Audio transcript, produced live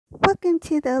Welcome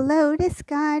to the Lotus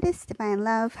Goddess Divine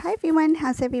Love. Hi everyone,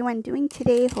 how's everyone doing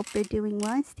today? Hope you're doing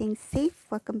well and staying safe.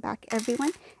 Welcome back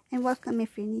everyone, and welcome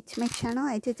if you're new to my channel.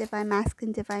 I do Divine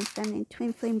Masculine, Divine Feminine,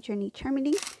 Twin Flame Journey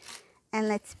Charming. And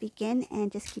let's begin, and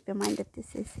just keep in mind that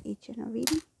this is a general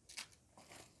reading.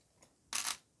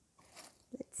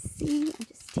 Let's see, I'm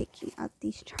just taking out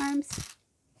these charms.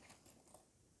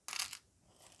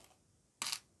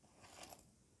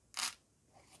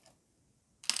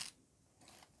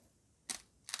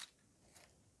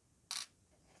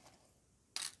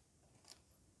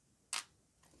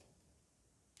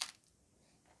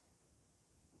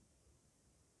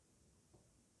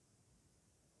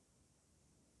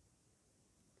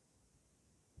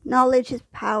 Knowledge is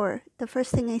power. The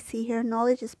first thing I see here,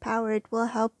 knowledge is power. It will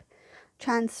help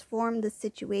transform the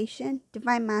situation.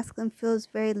 Divine Masculine feels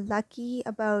very lucky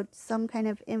about some kind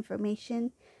of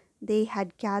information they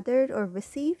had gathered or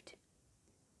received.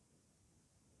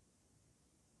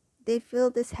 They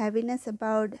feel this heaviness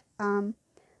about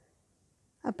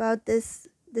this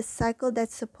cycle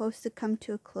that's supposed to come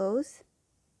to a close.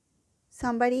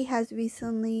 Somebody has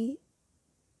recently,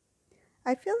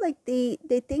 I feel like they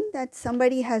think that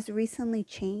somebody has recently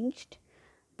changed,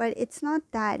 but it's not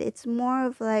that. It's more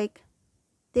of like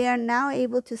they are now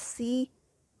able to see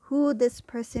who this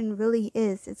person really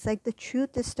is. It's like the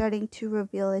truth is starting to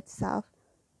reveal itself.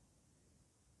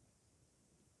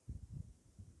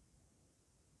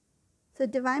 So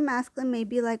Divine Masculine may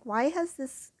be like, why has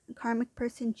this karmic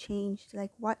person changed?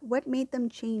 Like what made them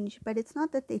change? But it's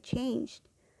not that they changed.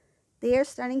 They are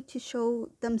starting to show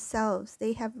themselves.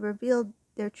 They have revealed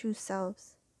their true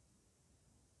selves.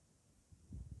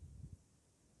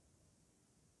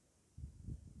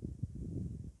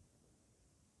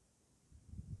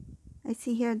 I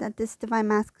see here that this Divine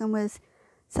Masculine was,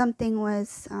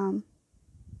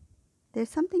 there's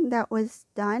something that was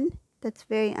done that's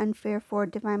very unfair for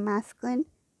Divine Masculine.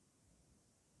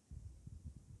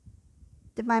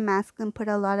 Divine Masculine put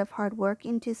a lot of hard work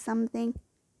into something.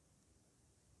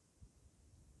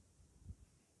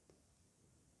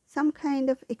 Some kind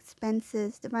of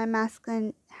expenses. Divine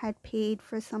Masculine had paid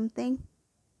for something.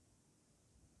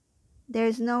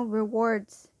 There's no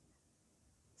rewards.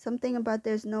 Something about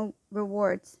there's no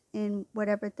rewards in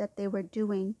whatever that they were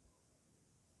doing.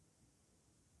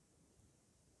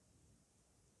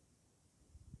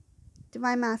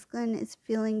 Divine Masculine is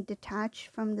feeling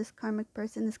detached from this karmic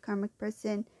person. This karmic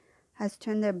person has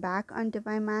turned their back on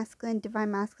Divine Masculine.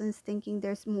 Divine Masculine is thinking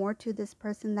there's more to this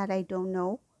person that I don't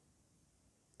know.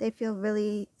 They feel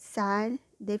really sad.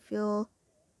 They feel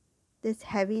this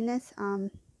heaviness.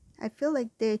 I feel like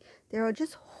they're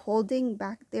just holding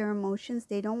back their emotions.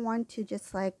 They don't want to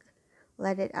just like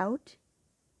let it out.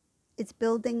 It's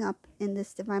building up in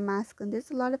this Divine Masculine.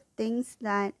 There's a lot of things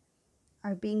that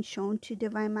are being shown to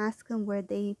Divine Masculine where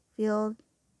they feel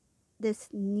this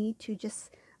need to just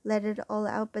let it all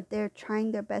out, but they're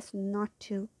trying their best not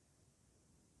to.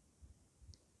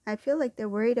 I feel like they're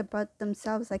worried about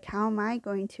themselves, like how am I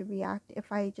going to react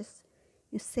if I just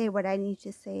say what I need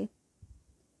to say.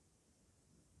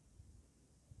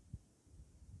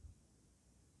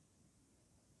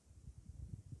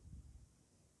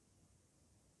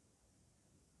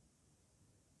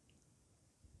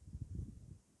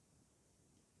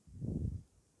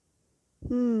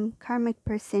 Karmic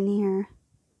person here.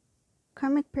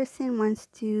 Karmic person wants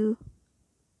to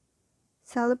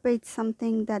celebrate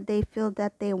something that they feel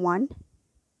that they won.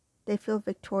 They feel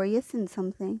victorious in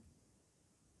something.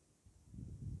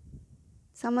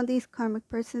 Some of these karmic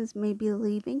persons may be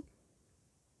leaving,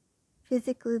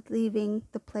 physically leaving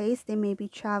the place. They may be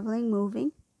traveling,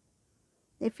 moving.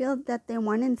 They feel that they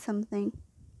won in something.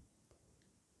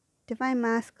 Divine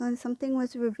Masculine, something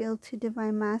was revealed to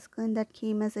Divine Masculine that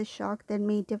came as a shock that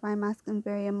made Divine Masculine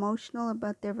very emotional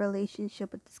about their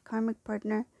relationship with this karmic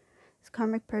partner. This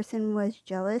karmic person was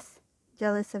jealous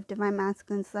of Divine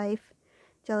Masculine's life,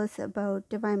 jealous about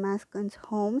Divine Masculine's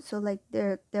home. So like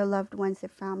their loved ones, their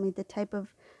family, the type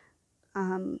of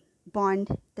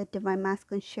bond that Divine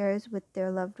Masculine shares with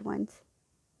their loved ones.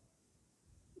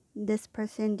 This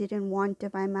person didn't want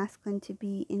Divine Masculine to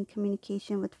be in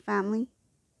communication with family.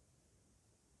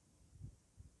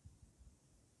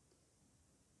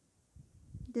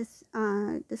 This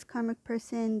karmic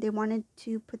person, they wanted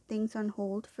to put things on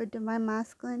hold for Divine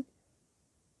Masculine.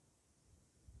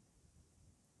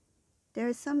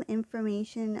 There's some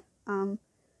information,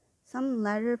 some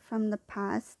letter from the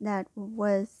past that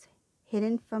was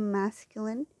hidden from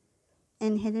Masculine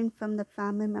and hidden from the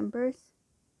family members.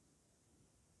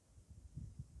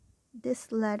 This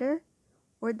letter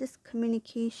or this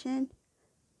communication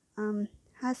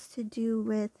has to do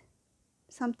with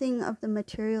something of the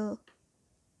material.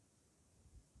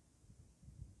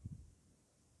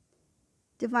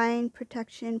 Divine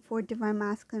protection for divine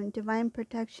masculine, divine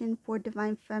protection for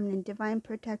divine feminine, divine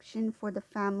protection for the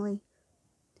family,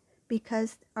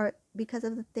 because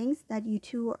of the things that you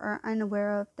two are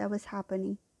unaware of that was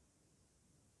happening.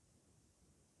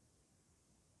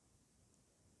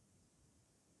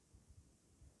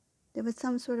 There was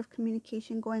some sort of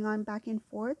communication going on back and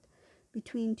forth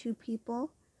between two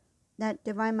people that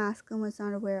divine masculine was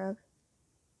not aware of.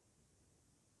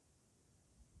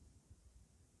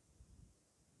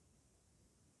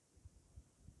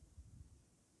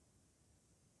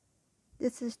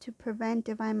 This is to prevent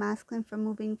divine masculine from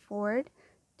moving forward,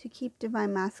 to keep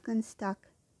divine masculine stuck.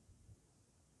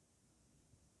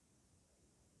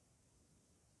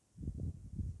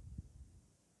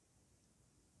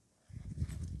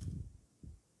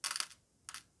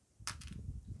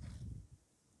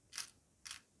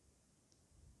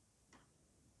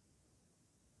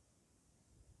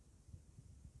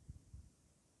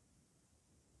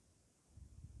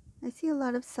 I see a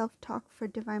lot of self-talk for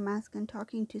divine masculine,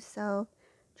 talking to self,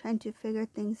 trying to figure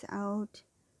things out,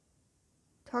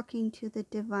 talking to the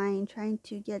divine, trying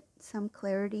to get some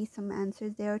clarity, some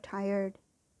answers. They are tired.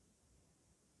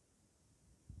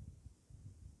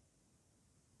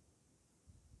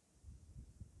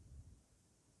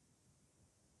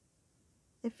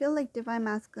 I feel like divine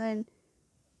masculine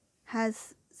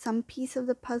has some piece of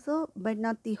the puzzle, but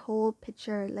not the whole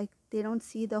picture. Like they don't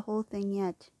see the whole thing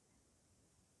yet.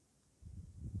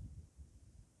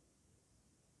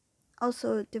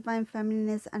 Also, divine feminine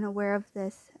is unaware of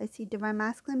this. I see divine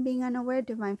masculine being unaware,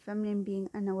 divine feminine being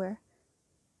unaware.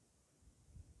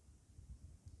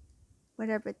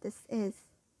 Whatever this is.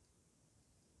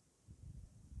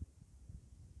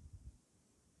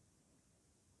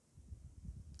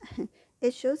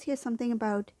 It shows here something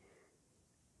about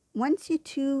once you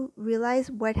two realize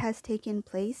what has taken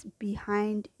place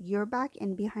behind your back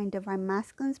and behind divine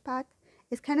masculine's back,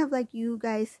 it's kind of like you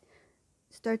guys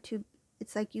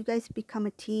it's like you guys become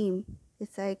a team.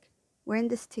 It's like we're in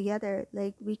this together.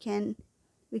 Like we can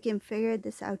figure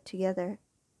this out together.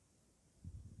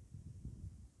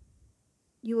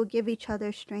 You will give each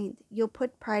other strength. You'll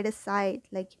put pride aside.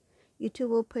 Like you two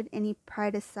will put any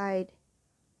pride aside.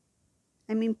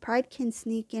 I mean, pride can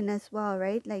sneak in as well,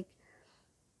 right? Like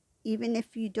even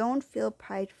if you don't feel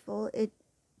prideful,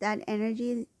 that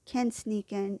energy can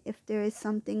sneak in if there is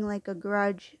something like a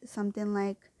grudge, something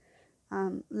like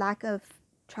lack of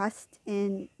trust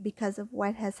in because of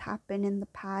what has happened in the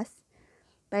past.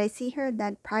 But I see here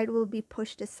that pride will be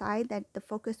pushed aside, that the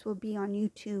focus will be on you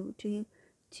two,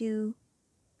 to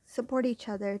support each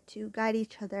other, to guide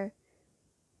each other.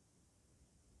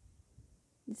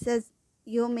 It says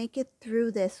you'll make it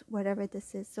through this, whatever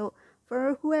this is. So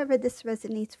for whoever this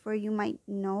resonates for, you might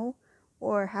know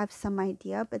or have some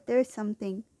idea, but there's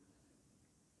something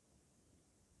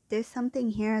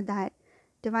here that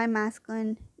divine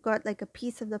masculine got like a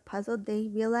piece of the puzzle. They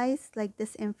realized like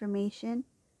this information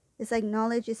is like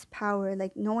knowledge is power.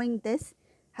 Like knowing this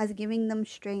has given them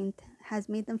strength, has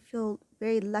made them feel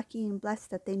very lucky and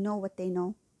blessed that they know what they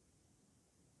know.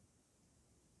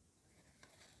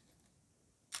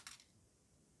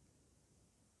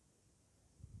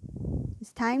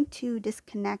 It's time to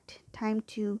disconnect, time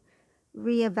to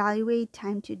reevaluate,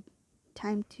 time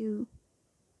to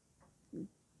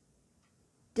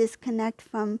disconnect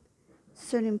from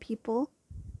certain people.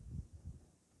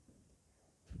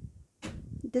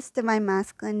 This divine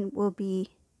masculine will be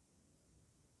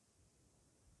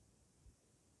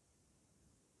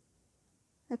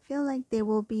I feel like they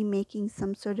will be making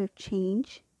some sort of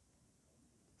change,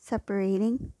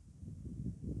 separating.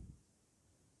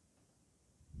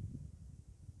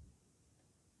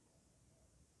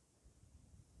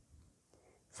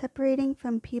 Separating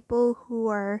from people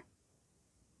who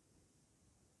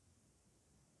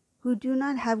do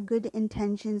not have good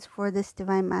intentions for this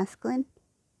divine masculine.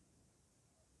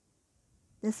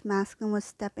 This masculine will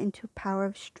step into power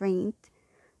of strength,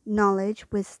 knowledge,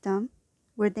 wisdom,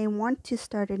 where they want to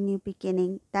start a new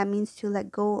beginning. That means to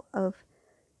let go of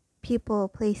people,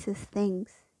 places,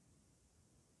 things.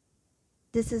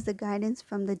 This is the guidance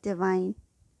from the divine.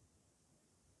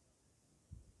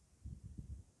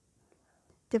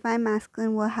 Divine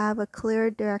masculine will have a clear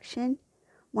direction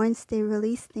once they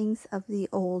release things of the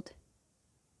old.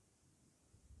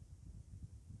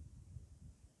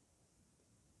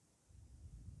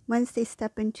 Once they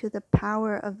step into the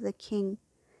power of the king,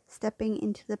 stepping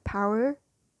into the power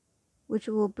which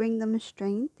will bring them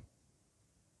strength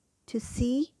to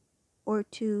see or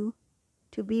to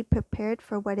be prepared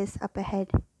for what is up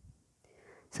ahead.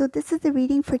 So this is the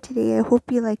reading for today. I hope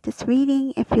you like this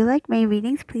reading. If you like my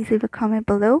readings, please leave a comment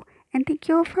below. And thank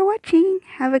you all for watching.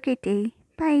 Have a great day.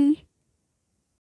 Bye.